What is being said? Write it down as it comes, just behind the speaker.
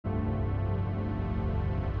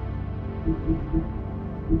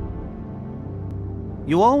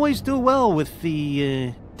You always do well with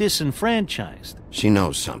the, disenfranchised. She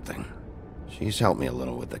knows something. She's helped me a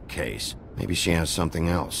little with the case. Maybe she has something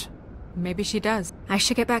else. Maybe she does. I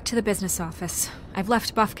should get back to the business office. I've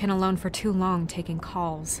left Buffkin alone for too long taking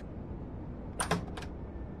calls.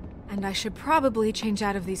 And I should probably change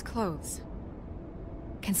out of these clothes.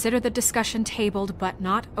 Consider the discussion tabled, but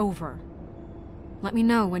not over. Let me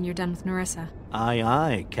know when you're done with Nerissa. Aye,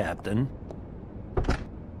 aye, Captain.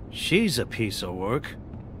 She's a piece of work.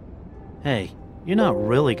 Hey, you're not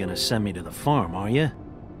really gonna send me to the farm, are you?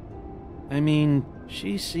 I mean,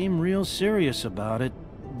 she seemed real serious about it,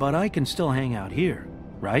 but I can still hang out here,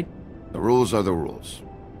 right? The rules are the rules.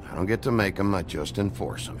 I don't get to make them, I just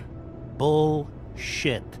enforce them.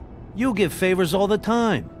 Bullshit. You give favors all the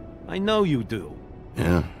time. I know you do.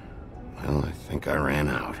 Yeah, well, I think I ran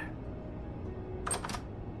out.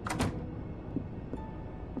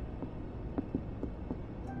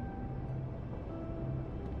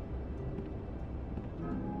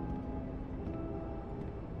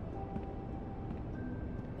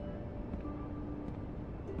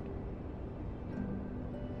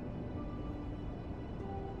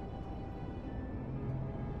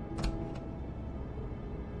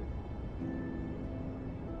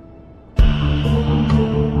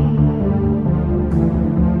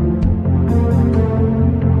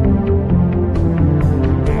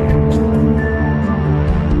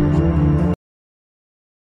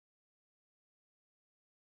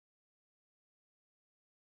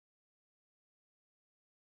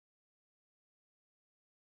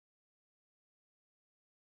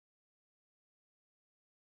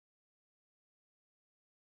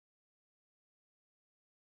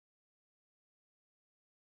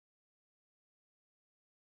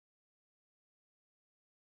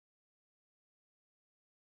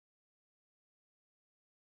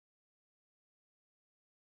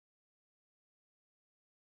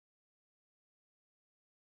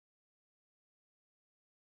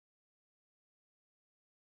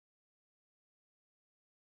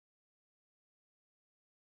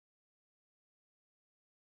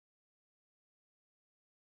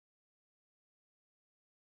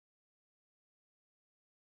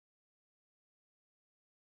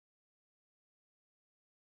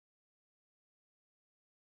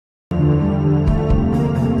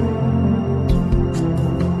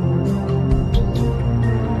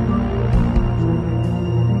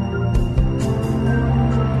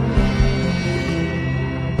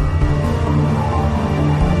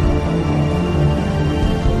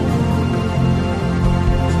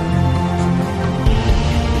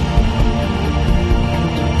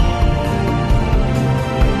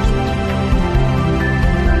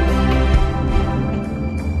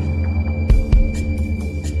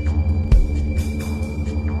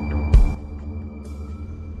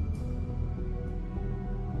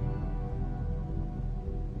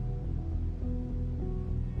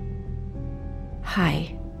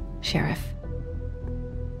 Hi, Sheriff.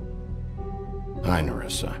 Hi,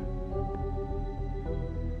 Nerissa.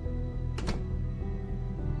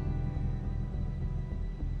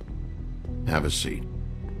 Have a seat.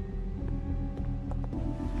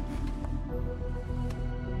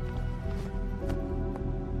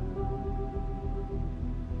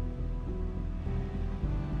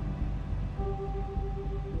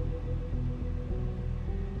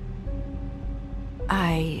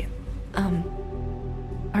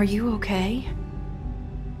 Are you okay?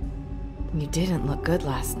 You didn't look good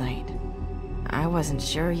last night. I wasn't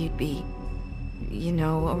sure you'd be, you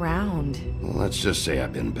know, around. Well, let's just say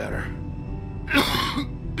I've been better.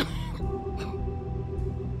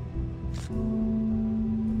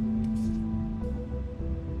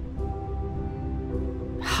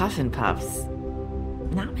 Huff and puffs.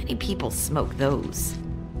 Not many people smoke those.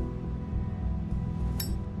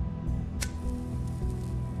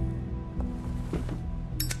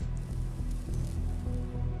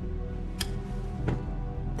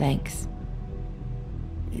 Thanks.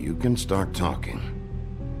 You can start talking.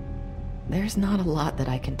 There's not a lot that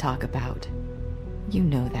I can talk about. You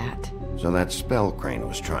know that. So that spell Crane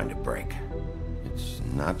was trying to break. It's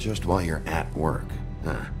not just while you're at work,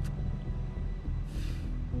 huh?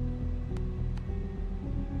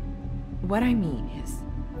 What I mean is,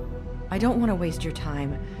 I don't want to waste your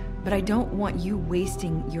time, but I don't want you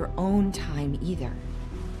wasting your own time either.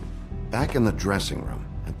 Back in the dressing room,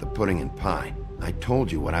 at the pudding and pie, I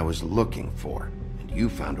told you what I was looking for, and you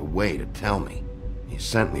found a way to tell me. You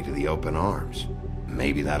sent me to the open arms.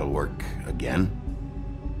 Maybe that'll work again?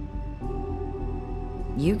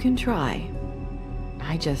 You can try.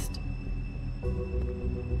 I just...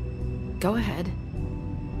 Go ahead.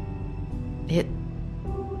 It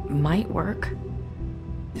might work.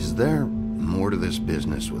 Is there more to this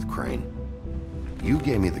business with Crane? You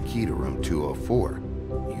gave me the key to room 204.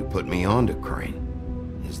 You put me on to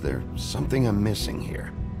Crane. Is there something I'm missing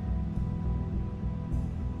here?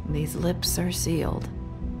 These lips are sealed.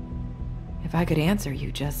 If I could answer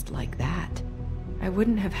you just like that, I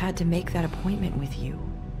wouldn't have had to make that appointment with you.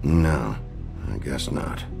 No, I guess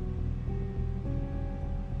not.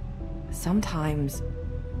 Sometimes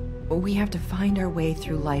we have to find our way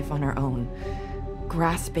through life on our own,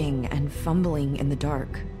 grasping and fumbling in the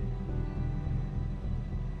dark.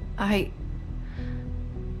 I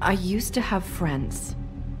used to have friends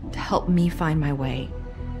to help me find my way,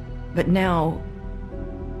 but now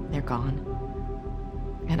they're gone,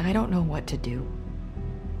 and I don't know what to do.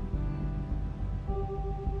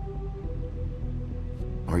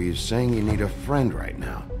 Are you saying you need a friend right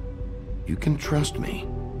now? You can trust me.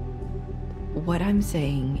 What I'm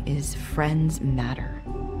saying is friends matter,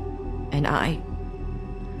 and I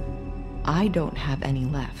don't have any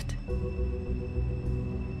left.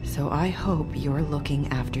 So I hope you're looking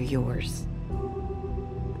after yours.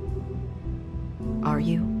 Are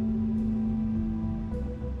you?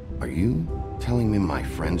 Are you telling me my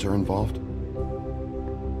friends are involved?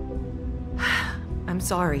 I'm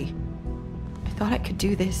sorry. I thought I could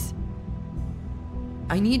do this.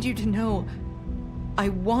 I need you to know I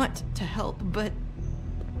want to help, but...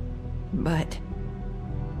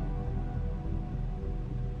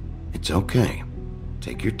 It's okay.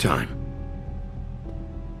 Take your time.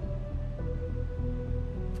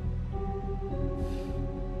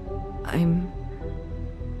 I'm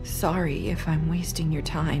sorry if I'm wasting your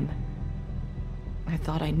time. I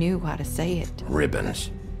thought I knew how to say it.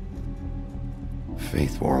 Ribbons.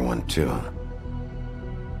 Faith 412.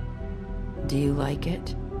 Do you like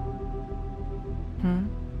it?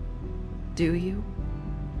 Do you?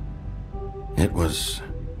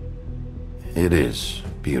 It is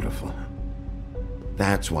beautiful.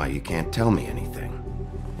 That's why you can't tell me anything.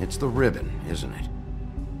 It's the ribbon, isn't it?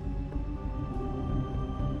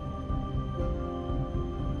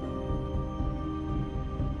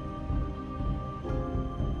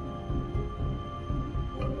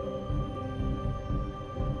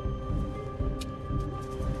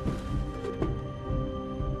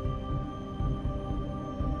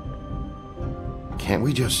 Can't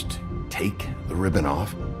we just take the ribbon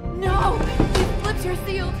off? No! These lips are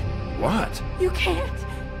sealed! What? You can't!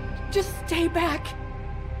 Just stay back!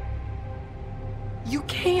 You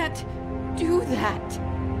can't do that!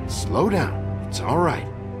 Slow down. It's all right.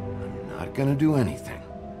 I'm not gonna do anything.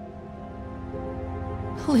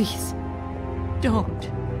 Please, don't.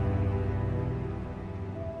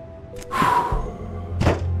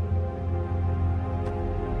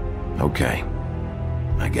 Okay.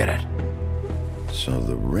 I get it. So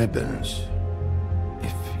the ribbons,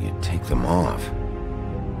 if you take them off...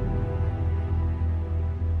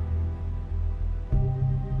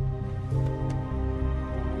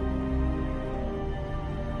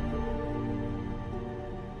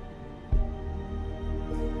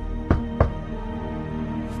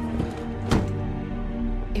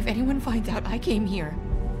 If anyone finds out I came here...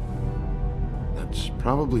 That's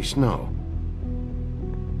probably snow.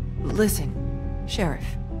 Listen, Sheriff.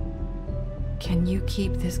 Can you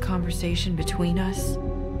keep this conversation between us?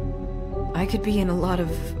 I could be in a lot of...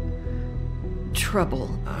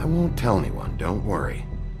 trouble. I won't tell anyone, don't worry.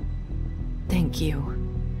 Thank you.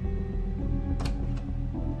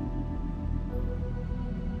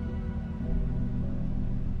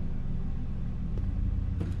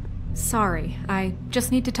 Sorry, I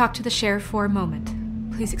just need to talk to the sheriff for a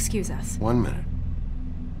moment. Please excuse us. 1 minute.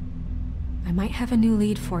 I might have a new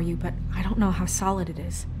lead for you, but I don't know how solid it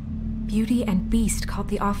is. Beauty and Beast called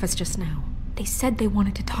the office just now. They said they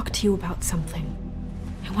wanted to talk to you about something.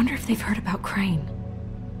 I wonder if they've heard about Crane.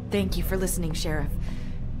 Thank you for listening, Sheriff.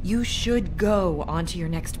 You should go on to your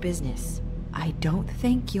next business. I don't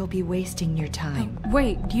think you'll be wasting your time.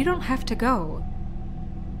 Wait, you don't have to go.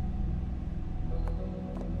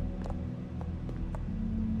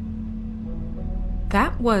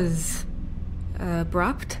 That was...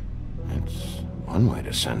 abrupt? It's one way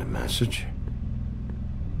to send a message.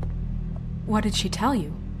 What did she tell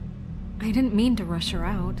you? I didn't mean to rush her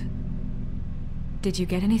out. Did you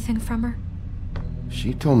get anything from her?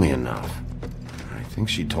 She told me enough. I think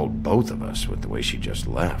she told both of us with the way she just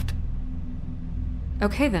left.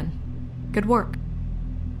 Okay then. Good work.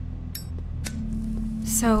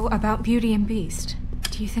 So, about Beauty and Beast,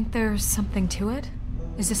 do you think there's something to it?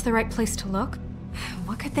 Is this the right place to look?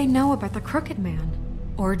 What could they know about the Crooked Man?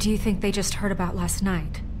 Or do you think they just heard about last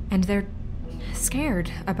night, and they're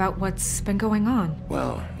Scared about what's been going on.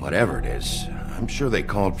 Well, whatever it is, I'm sure they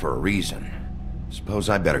called for a reason. Suppose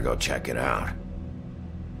I better go check it out.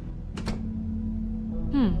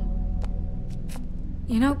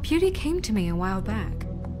 You know, Beauty came to me a while back.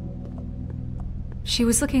 She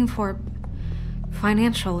was looking for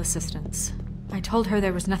financial assistance. I told her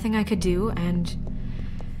there was nothing I could do, and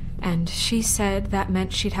she said that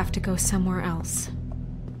meant she'd have to go somewhere else.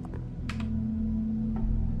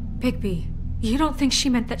 Bigby, you don't think she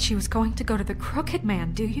meant that she was going to go to the Crooked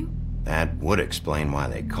Man, do you? That would explain why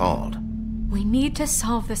they called. We need to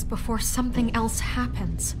solve this before something else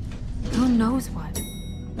happens. Who knows what?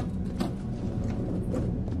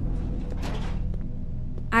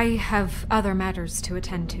 I have other matters to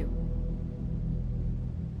attend to.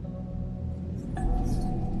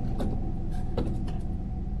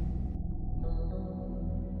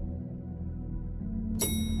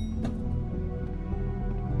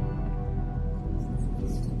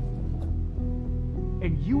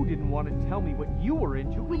 And you didn't want to tell me what you were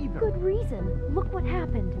into either. Good reason. Look what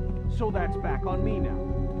happened. So that's back on me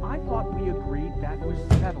now. I thought we agreed that was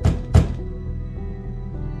settled.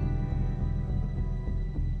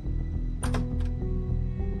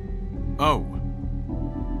 Oh.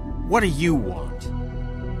 What do you want?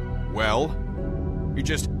 Well? You're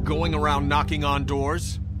just going around knocking on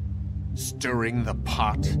doors? Stirring the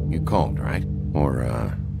pot? You called, right?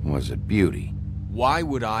 Or, was it Beauty? Why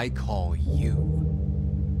would I call you?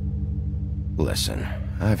 Listen,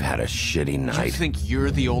 I've had a shitty night. You think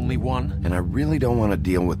you're the only one? And I really don't want to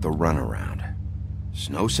deal with the runaround.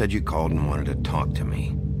 Snow said you called and wanted to talk to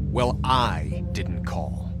me. Well, I didn't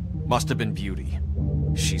call. Must have been Beauty.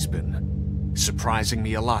 She's been surprising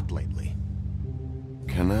me a lot lately.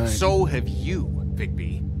 Can I? So have you,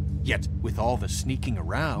 Bigby. Yet, with all the sneaking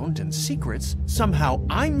around and secrets, somehow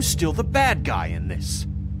I'm still the bad guy in this.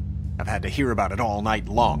 I've had to hear about it all night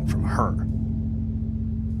long from her.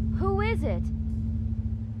 Who is it?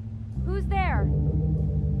 Who's there?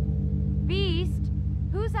 Beast?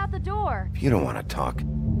 Who's out the door? If you don't want to talk,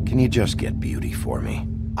 can you just get Beauty for me?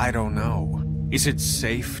 I don't know. Is it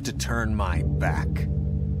safe to turn my back?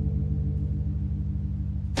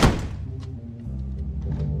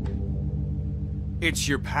 It's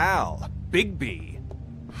your pal, Bigby.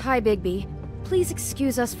 Hi, Bigby. Please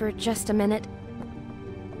excuse us for just a minute.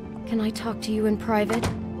 Can I talk to you in private?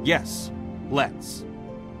 Yes, let's.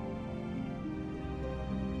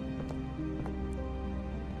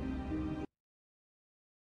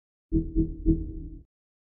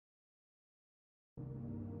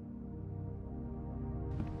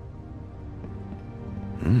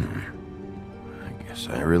 I guess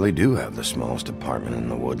I really do have the smallest apartment in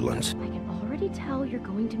the Woodlands. I can already tell you're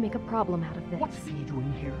going to make a problem out of this. What's he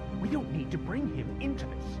doing here? We don't need to bring him into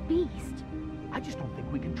this. Beast? I just don't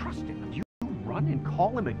think we can trust him. You run and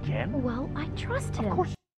call him again? Well, I trust him. Of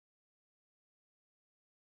course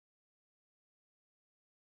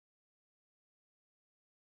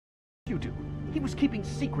you do. He was keeping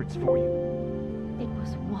secrets for you. It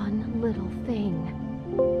was one little thing.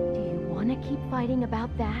 Do you want to keep fighting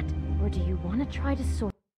about that? Or do you want to try to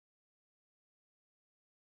sort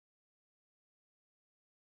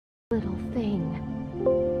little thing?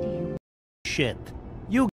 Do you Shit.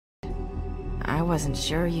 You I wasn't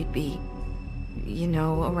sure you'd be, you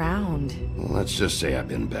know, around. Well, let's just say I've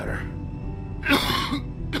been better.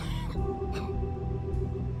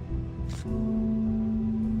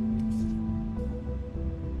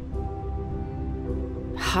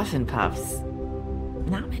 Huff and Puffs.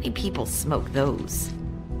 Not many people smoke those.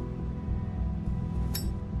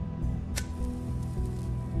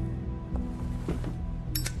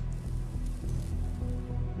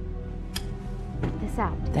 this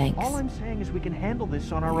out? Thanks. All I'm saying is we can handle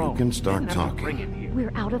this on our own. You can start Didn't have to talking. bring him here.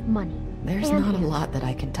 We're out of money. There's And not a answers. lot that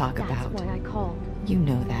I can talk That's about. why I called. You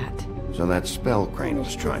know that. So that spell Crane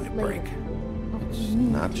was trying to break. It's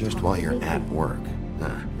not just while you're at work. Huh.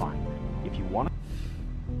 Fine. If you want to...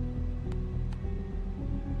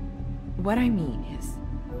 What I mean is,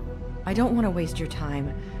 I don't want to waste your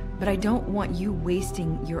time, but I don't want you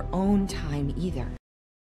wasting your own time either.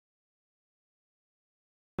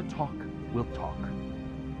 talk, we'll talk.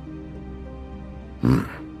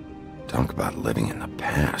 Talk about living in the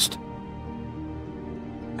past.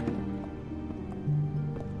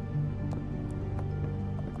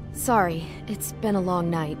 Sorry, it's been a long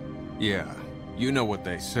night. Yeah, you know what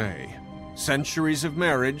they say. Centuries of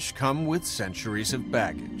marriage come with centuries of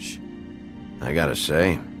baggage. I gotta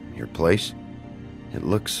say, your place, it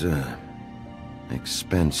looks,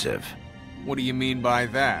 expensive. What do you mean by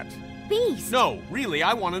that? Beast! No, really,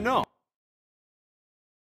 I want to know.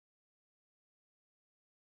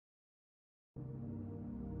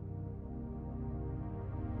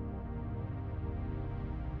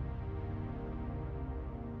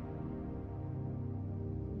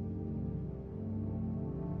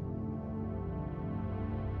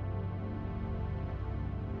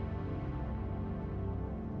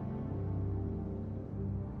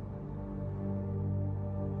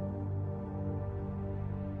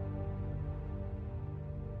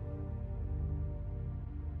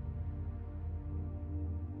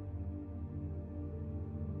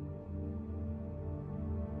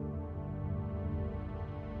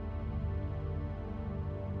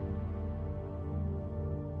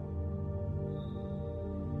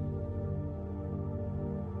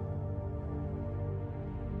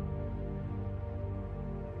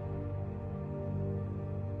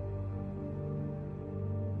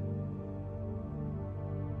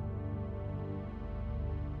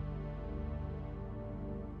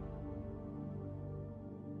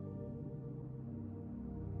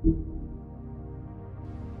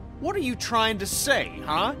 What are you trying to say,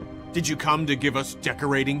 huh? Did you come to give us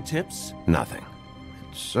decorating tips? Nothing.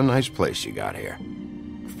 It's a nice place you got here.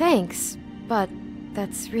 Thanks, but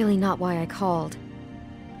that's really not why I called.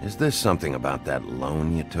 Is this something about that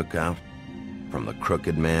loan you took out? From the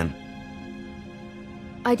crooked man?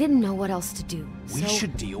 I didn't know what else to do, We so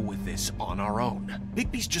should deal with this on our own.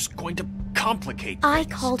 Bigby's just going to complicate I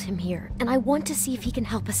things. called him here, and I want to see if he can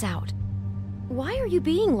help us out. Why are you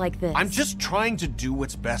being like this? I'm just trying to do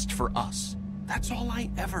what's best for us. That's all I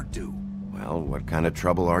ever do. Well, what kind of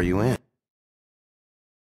trouble are you in?